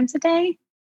couple times a day.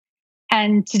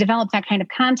 And to develop that kind of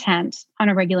content on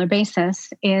a regular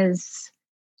basis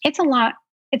it's a lot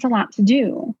to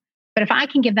do. But if I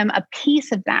can give them a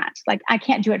piece of that, like I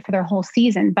can't do it for their whole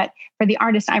season, but for the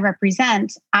artist I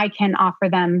represent, I can offer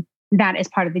them that as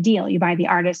part of the deal. You buy the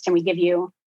artist and we give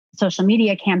you social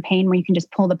media campaign where you can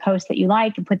just pull the posts that you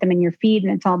like and put them in your feed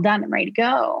and it's all done and ready to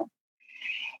go.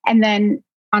 And then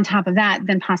on top of that,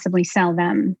 then possibly sell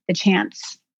them a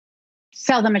chance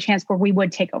where we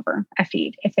would take over a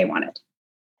feed if they wanted.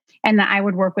 And that I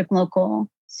would work with local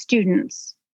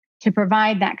students to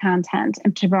provide that content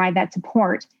and to provide that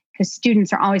support, because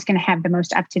students are always going to have the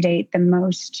most up-to-date, the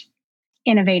most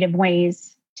innovative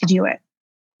ways to do it.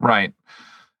 Right.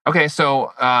 Okay,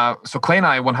 so Clay and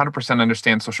I 100%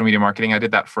 understand social media marketing. I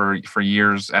did that for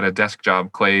years at a desk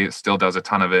job. Clay still does a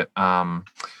ton of it.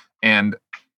 And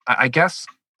I guess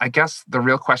the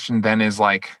real question then is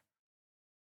like,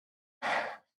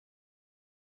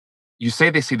 you say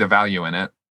they see the value in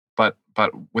it,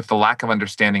 but with the lack of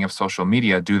understanding of social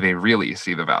media, do they really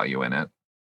see the value in it?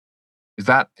 Is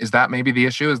that maybe the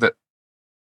issue? Is that,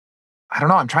 I don't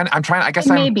know. I'm trying. I guess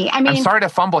maybe. I'm sorry to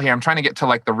fumble here. I'm trying to get to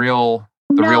like the real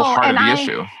heart of the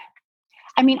issue.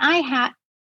 I mean, I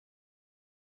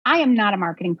am not a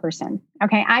marketing person.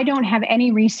 Okay. I don't have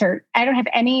any research. I don't have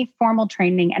any formal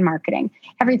training in marketing.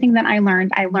 Everything that I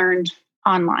learned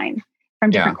online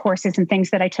from different courses and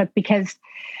things that I took, because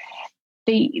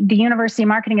the university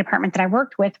marketing department that I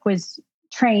worked with was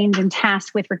trained and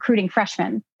tasked with recruiting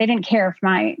freshmen. They didn't care if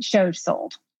my show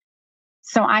sold.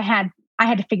 So I had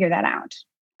to figure that out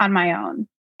on my own.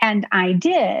 And I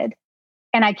did.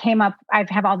 And I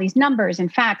have all these numbers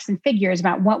and facts and figures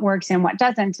about what works and what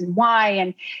doesn't and why.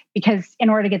 And because in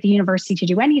order to get the university to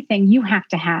do anything, you have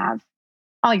to have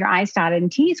all your I's dotted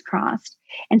and T's crossed.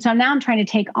 And so now I'm trying to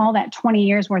take all that 20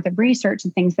 years worth of research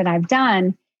and things that I've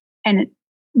done and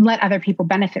let other people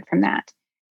benefit from that.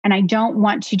 And I don't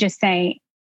want to just say,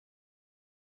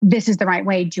 this is the right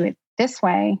way, do it this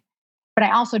way. But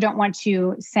I also don't want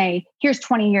to say, here's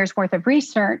 20 years worth of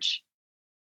research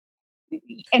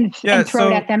and throw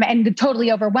it at them and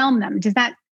totally overwhelm them. Does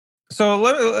that? So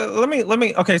let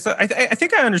me. Okay, so I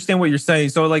think I understand what you're saying.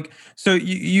 So like, so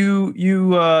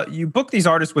you book these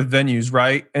artists with venues,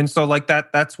 right? And so like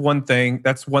that's one thing.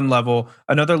 That's one level.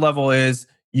 Another level is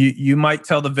you might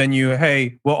tell the venue,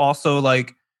 hey, we'll also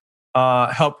like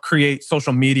help create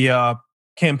social media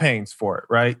campaigns for it,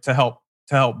 right? To help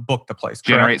book the place,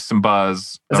 correct? Generate some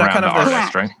buzz around the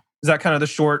artist, right? Is that kind of the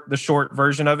short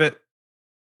version of it?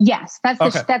 Yes,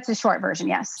 that's the short version.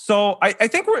 Yes. So I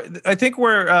think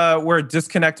where a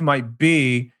disconnect might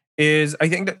be is I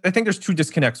think there's two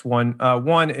disconnects.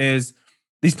 One is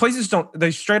these places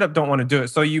they straight up don't want to do it.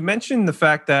 So you mentioned the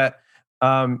fact that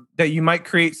you might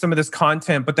create some of this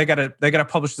content, but they gotta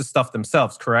publish the stuff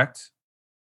themselves, correct?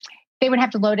 They would have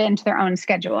to load it into their own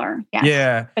scheduler. Yes.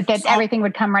 Yeah. But then everything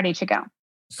would come ready to go.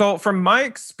 So from my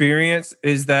experience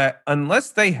is that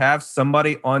unless they have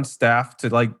somebody on staff to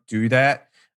like do that,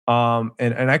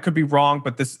 and I could be wrong,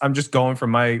 but I'm just going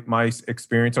from my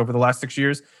experience over the last 6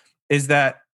 years, is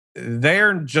that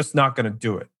they're just not going to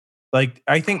do it. Like,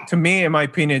 I think to me, in my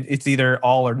opinion, it's either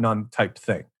all or none type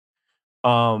thing.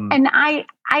 And I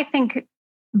think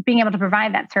being able to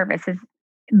provide that service is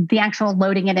the actual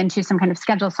loading it into some kind of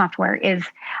schedule software is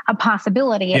a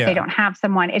possibility if they don't have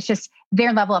someone. It's just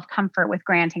their level of comfort with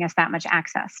granting us that much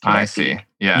access to I see. feed.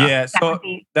 Yeah. So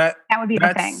that would be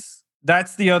the thing.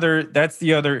 That's the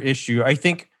other issue. I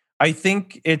think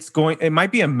it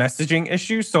might be a messaging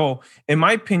issue. So in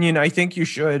my opinion, I think you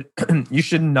should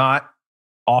not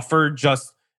offer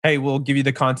just, hey, we'll give you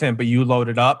the content, but you load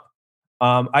it up.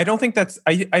 I don't think that's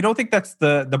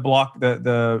the block,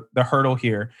 the hurdle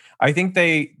here. I think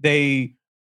they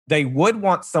would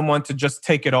want someone to just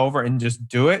take it over and just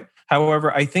do it.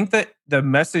 However, I think that the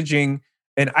messaging,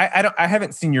 and I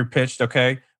haven't seen your pitch,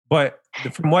 okay, but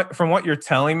from what you're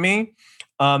telling me,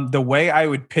 the way I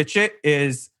would pitch it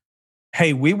is,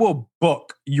 hey, we will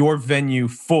book your venue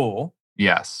full,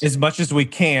 yes, as much as we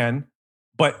can,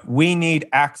 but we need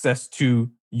access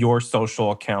to your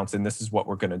social accounts, and this is what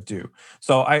we're going to do.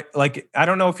 So I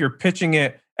don't know if you're pitching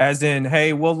it as in,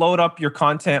 hey, we'll load up your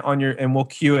content and we'll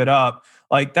queue it up.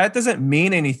 Like, that doesn't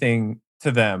mean anything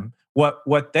to them. What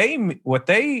will resonate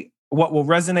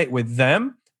with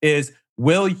them is,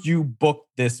 will you book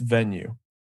this venue?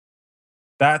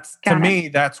 To me,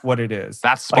 that's what it is.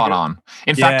 That's spot on.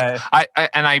 In fact,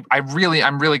 I'm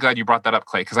really glad you brought that up,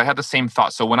 Clay, because I had the same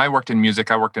thought. So when I worked in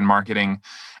music, I worked in marketing,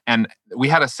 and we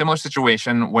had a similar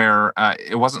situation where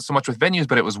it wasn't so much with venues,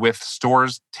 but it was with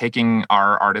stores taking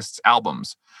our artists'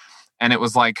 albums. And it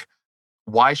was like,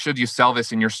 why should you sell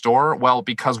this in your store? Well,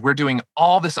 because we're doing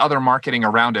all this other marketing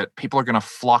around it. People are going to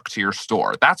flock to your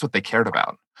store. That's what they cared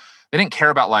about. They didn't care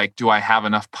about like, do I have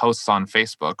enough posts on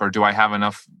Facebook or do I have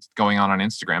enough going on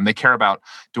Instagram? They care about,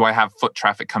 do I have foot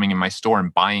traffic coming in my store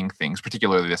and buying things,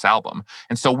 particularly this album?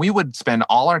 And so we would spend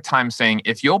all our time saying,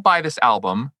 if you'll buy this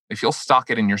album, if you'll stock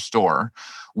it in your store,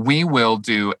 we will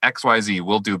do XYZ.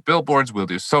 We'll do billboards, we'll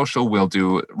do social, we'll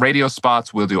do radio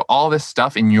spots, we'll do all this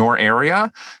stuff in your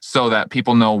area so that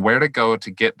people know where to go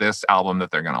to get this album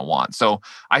that they're going to want. So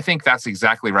I think that's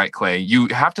exactly right, Clay. You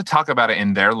have to talk about it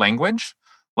in their language.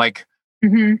 Like,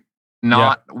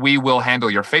 not we will handle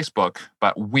your Facebook,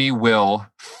 but we will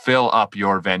fill up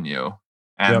your venue.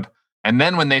 And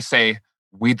then when they say,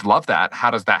 we'd love that,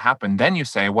 how does that happen? Then you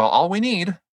say, well, all we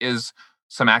need is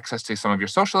some access to some of your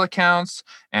social accounts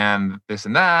and this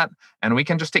and that, and we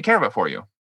can just take care of it for you.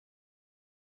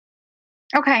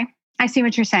 Okay. I see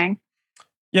what you're saying.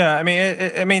 Yeah. I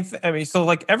mean, so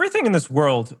like everything in this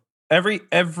world,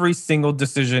 every single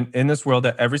decision in this world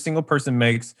that every single person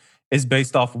makes is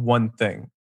based off one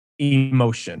thing: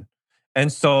 emotion.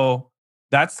 And so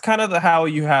that's kind of how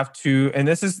you have to, and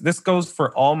this goes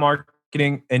for all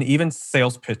marketing and even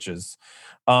sales pitches.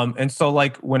 And so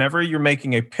like whenever you're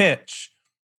making a pitch,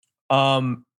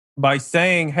 by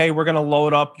saying, hey, we're going to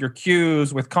load up your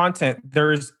queues with content,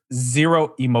 there's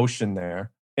zero emotion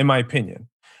there, in my opinion.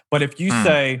 But if you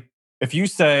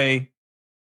say,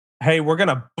 hey, we're going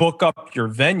to book up your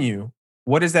venue,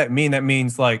 what does that mean? That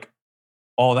means like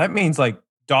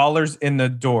dollars in the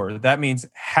door. That means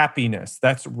happiness.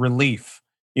 That's relief.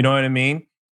 You know what I mean?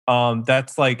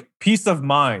 That's like peace of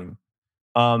mind,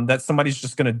 that somebody's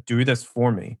just going to do this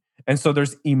for me. And so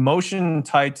there's emotion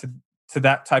tied to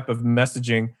that type of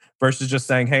messaging versus just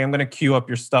saying, hey, I'm going to queue up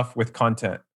your stuff with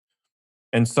content.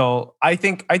 And so I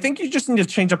think you just need to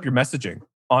change up your messaging,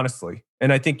 honestly.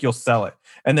 And I think you'll sell it.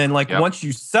 And then once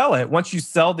you sell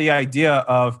the idea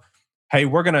of, hey,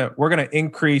 we're going to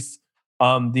increase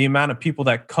the amount of people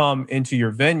that come into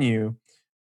your venue,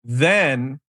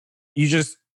 then you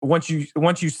just, once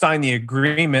you sign the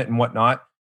agreement and whatnot,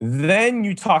 then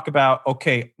you talk about,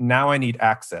 okay, now I need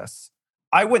access.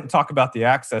 I wouldn't talk about the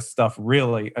access stuff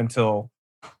really until,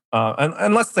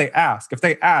 unless they ask. If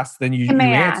they ask, then you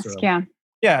answer them. Yeah.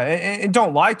 Yeah, and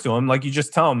don't lie to them. Like you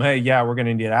just tell them, hey, yeah, we're going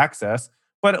to need access.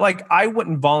 But like I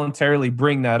wouldn't voluntarily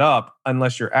bring that up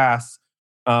unless you're asked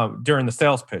during the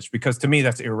sales pitch, because to me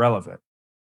that's irrelevant.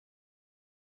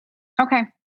 Okay,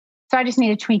 so I just need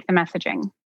to tweak the messaging.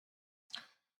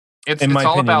 It's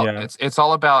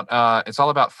all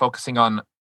about focusing on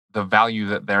the value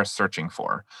that they're searching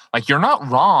for. Like you're not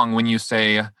wrong when you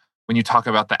talk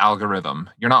about the algorithm.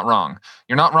 You're not wrong.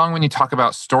 You're not wrong when you talk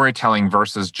about storytelling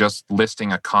versus just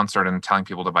listing a concert and telling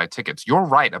people to buy tickets. You're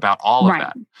right about all of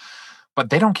that. But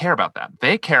they don't care about that.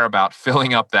 They care about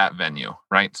filling up that venue,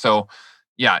 right? So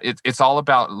yeah, it's all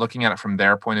about looking at it from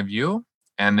their point of view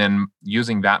and then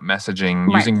using that messaging,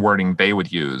 using wording they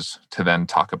would use to then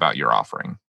talk about your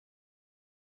offering.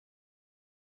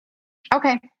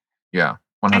 Okay. Yeah,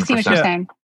 100%. I see what you're saying.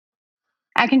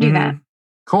 I can do that.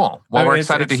 Cool. Well, we're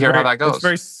excited to hear how that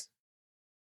goes.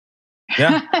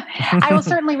 Yeah. I will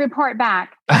certainly report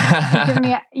back.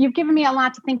 You've given me a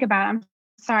lot to think about. I'm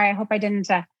sorry. I hope I didn't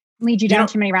lead you down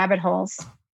too many rabbit holes.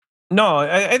 No,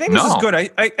 I think this is good.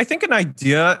 I think an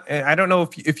idea, I don't know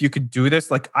if you could do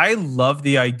this. Like, I love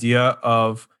the idea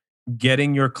of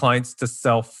getting your clients to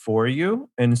sell for you.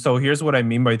 And so here's what I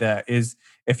mean by that is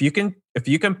if you can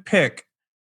pick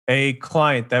a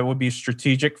client that would be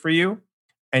strategic for you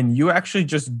and you actually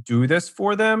just do this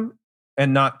for them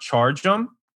and not charge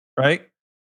them, right?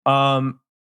 And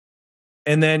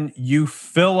then you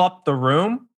fill up the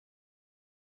room.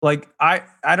 Like I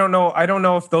don't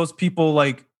know if those people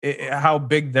like how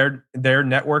big their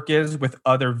network is with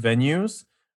other venues.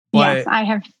 But yes, I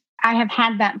have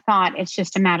had that thought. It's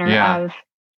just a matter of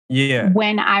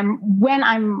when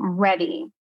I'm ready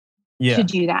to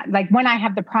do that. Like when I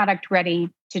have the product ready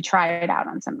to try it out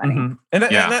on somebody. Mm-hmm. And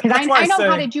I know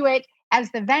how to do it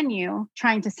as the venue,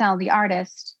 trying to sell the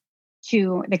artist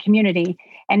to the community.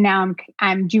 And now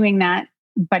I'm doing that,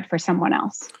 but for someone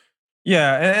else.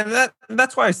 Yeah. And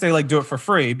that's why I say like do it for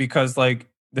free, because like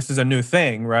this is a new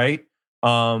thing, right?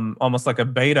 Almost like a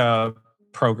beta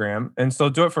program. And so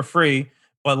do it for free.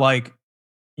 But like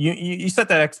you set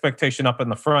that expectation up in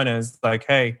the front as like,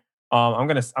 hey, I'm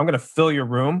gonna fill your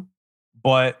room,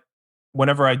 but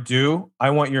whenever I do, I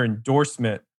want your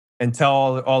endorsement and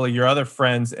tell all of your other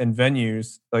friends and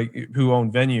venues, like who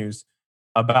own venues,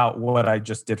 about what I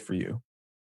just did for you.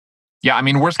 Yeah, I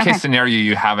mean, worst case scenario,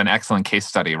 you have an excellent case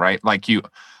study, right? Like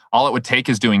all it would take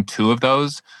is doing 2 of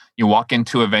those. You walk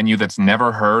into a venue that's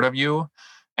never heard of you,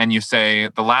 and you say,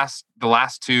 the last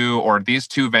 2 or these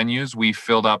 2 venues, we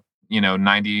filled up,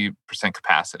 90%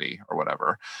 capacity or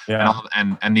whatever. Yeah.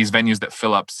 And these venues that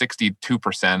fill up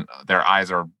 62%, their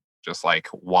eyes are just like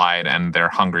wide and they're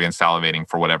hungry and salivating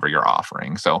for whatever you're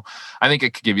offering. So I think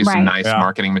it could give you some nice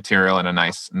marketing material and a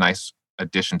nice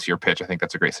addition to your pitch. I think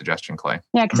that's a great suggestion, Clay.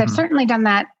 Yeah, because I've certainly done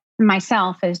that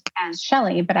myself as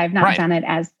Shelly, but I've not Right. done it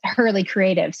as Hurley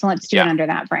Creative. So let's do it under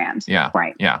that brand. Yeah.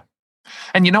 Right. Yeah.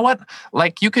 And you know what?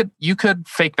 Like you could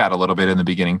fake that a little bit in the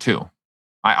beginning too.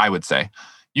 I would say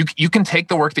you can take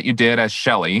the work that you did as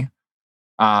Shelly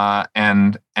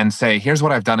and say, here's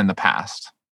what I've done in the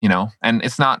past, you know, and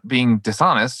it's not being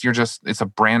dishonest. It's a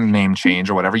brand name change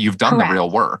or whatever. You've done Correct. the real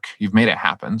work. You've made it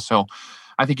happen. So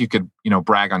I think you could, you know,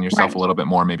 brag on yourself Right. a little bit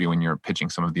more maybe when you're pitching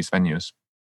some of these venues.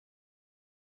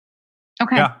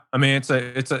 Okay. Yeah, I mean it's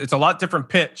a lot different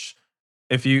pitch.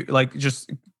 If you like, just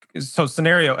so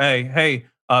scenario A, hey,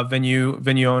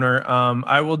 venue owner,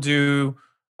 I will do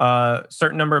a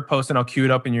certain number of posts and I'll queue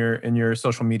it up in your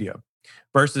social media.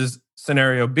 Versus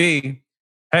scenario B,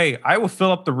 hey, I will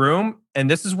fill up the room and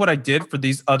this is what I did for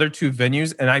these other two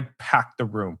venues and I packed the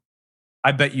room.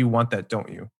 I bet you want that, don't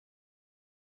you?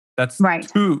 That's Right.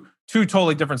 two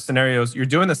totally different scenarios. You're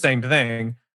doing the same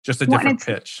thing, just a Well, different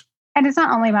pitch. And it's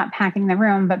not only about packing the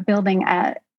room, but building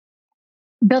a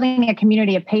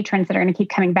community of patrons that are going to keep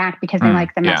coming back because they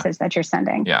like the yeah. message that you're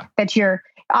sending. Yeah. That you're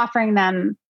offering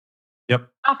them Yep.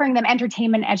 offering them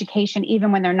entertainment, education,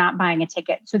 even when they're not buying a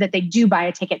ticket, so that they do buy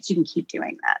a ticket so you can keep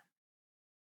doing that.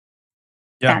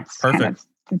 Yeah, That's perfect. kind of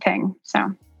the thing. So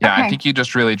Yeah, okay. I think you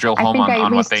just really drill I home think I at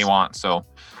on what least- they want. So,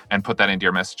 and put that into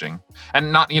your messaging,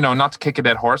 and not to kick a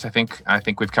dead horse. I think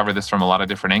we've covered this from a lot of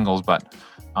different angles, but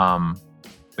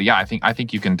yeah, I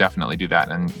think you can definitely do that,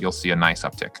 and you'll see a nice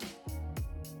uptick.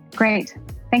 Great.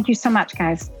 Thank you so much,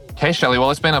 guys. Okay, Shelly. Well,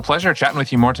 it's been a pleasure chatting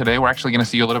with you more today. We're actually going to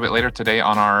see you a little bit later today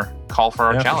on our call for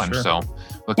our Yeah, for challenge. sure. So,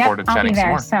 look Yep, forward to I'll chatting be some there.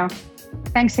 more. So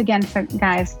thanks again,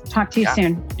 guys. Talk to you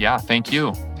soon. Yeah, thank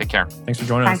you. Take care. Thanks for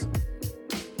joining Bye. us.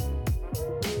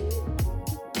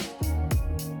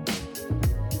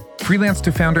 Freelance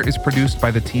to Founder is produced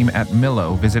by the team at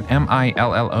Millo. Visit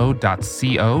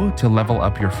millo.co to level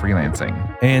up your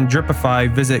freelancing. And Dripify,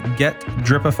 visit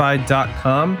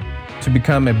getdripify.com to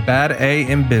become a bad A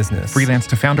in business. Freelance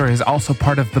to Founder is also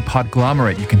part of The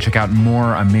Podglomerate. You can check out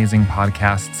more amazing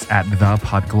podcasts at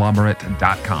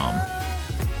thepodglomerate.com.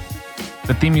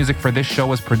 The theme music for this show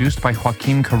was produced by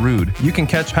Joaquin Carud. You can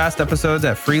catch past episodes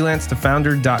at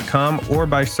freelancetofounder.com or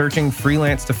by searching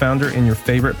Freelance to Founder in your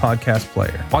favorite podcast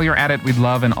player. While you're at it, we'd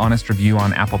love an honest review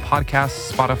on Apple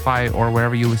Podcasts, Spotify, or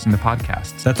wherever you listen to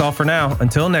podcasts. That's all for now.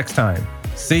 Until next time,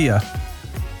 see ya.